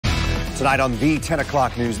Tonight on the 10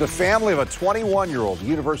 o'clock news, the family of a 21-year-old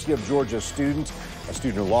University of Georgia student, a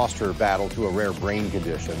student who lost her battle to a rare brain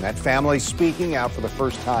condition. That family speaking out for the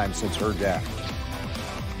first time since her death.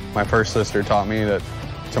 My first sister taught me that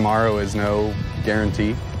tomorrow is no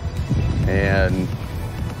guarantee, and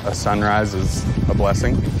a sunrise is a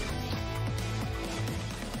blessing.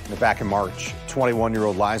 Back in March,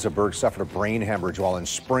 21-year-old Liza Burke suffered a brain hemorrhage while in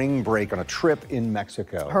spring break on a trip in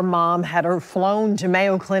Mexico. Her mom had her flown to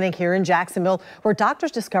Mayo Clinic here in Jacksonville, where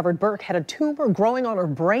doctors discovered Burke had a tumor growing on her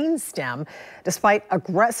brain stem. Despite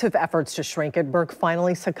aggressive efforts to shrink it, Burke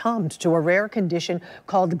finally succumbed to a rare condition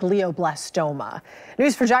called glioblastoma.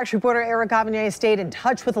 News4Jax reporter Eric Avanier stayed in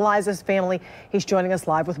touch with Liza's family. He's joining us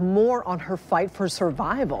live with more on her fight for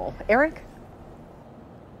survival. Eric?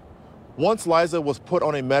 Once Liza was put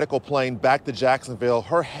on a medical plane back to Jacksonville,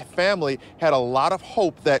 her family had a lot of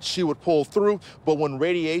hope that she would pull through. But when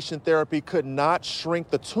radiation therapy could not shrink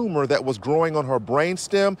the tumor that was growing on her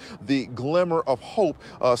brainstem, the glimmer of hope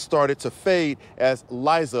started to fade as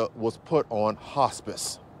Liza was put on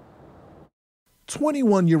hospice.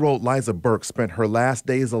 21-year-old Liza Burke spent her last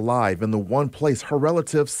days alive in the one place her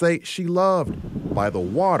relatives say she loved, by the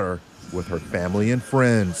water with her family and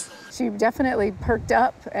friends. She definitely perked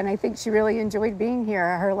up, and I think she really enjoyed being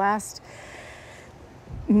here. Her last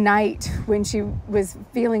night when she was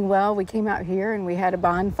feeling well, we came out here and we had a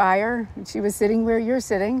bonfire. She was sitting where you're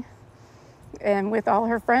sitting, and with all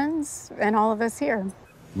her friends and all of us here.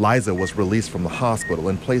 Liza was released from the hospital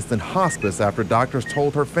and placed in hospice after doctors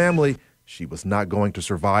told her family she was not going to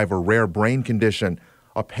survive a rare brain condition,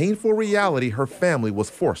 a painful reality her family was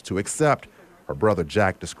forced to accept. Her brother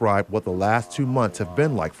Jack described what the last 2 months have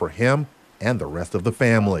been like for him and the rest of the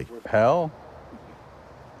family. Hell,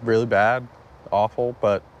 really bad, awful,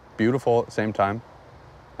 but beautiful at the same time.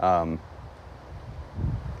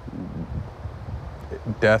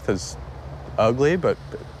 Death is ugly, but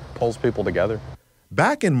it pulls people together.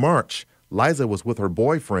 Back in March, Liza was with her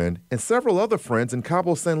boyfriend and several other friends in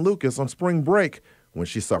Cabo San Lucas on spring break when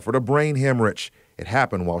she suffered a brain hemorrhage. It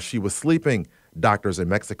happened while she was sleeping. Doctors in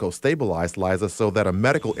Mexico stabilized Liza so that a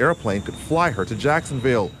medical airplane could fly her to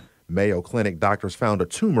Jacksonville. Mayo Clinic doctors found a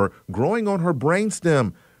tumor growing on her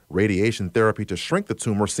brainstem. Radiation therapy to shrink the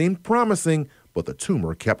tumor seemed promising, but the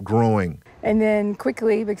tumor kept growing. And then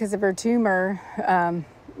quickly, because of her tumor,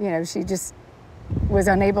 she just was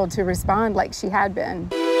unable to respond like she had been.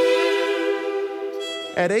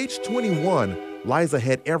 At age 21, Liza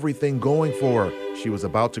had everything going for her. She was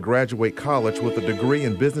about to graduate college with a degree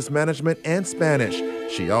in business management and Spanish.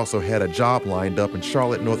 She also had a job lined up in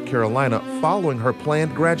Charlotte, North Carolina following her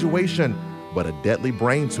planned graduation. But a deadly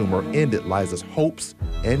brain tumor ended Liza's hopes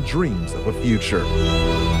and dreams of a future.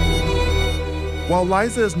 While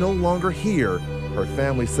Liza is no longer here, her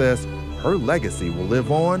family says her legacy will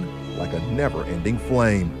live on like a never-ending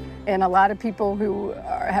flame. And a lot of people who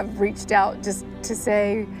have reached out just to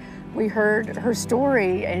say, we heard her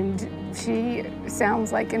story, and she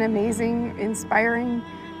sounds like an amazing, inspiring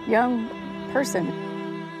young person.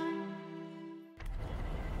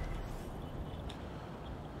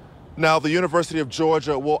 Now, the University of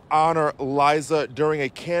Georgia will honor Liza during a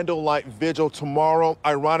candlelight vigil tomorrow.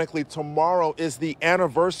 Ironically, tomorrow is the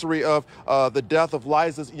anniversary of the death of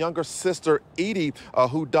Liza's younger sister, Edie,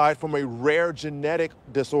 who died from a rare genetic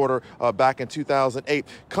disorder back in 2008.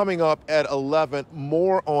 Coming up at 11,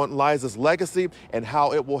 more on Liza's legacy and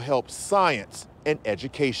how it will help science and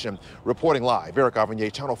education. Reporting live, Eric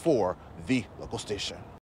Avanier, Channel 4, the local station.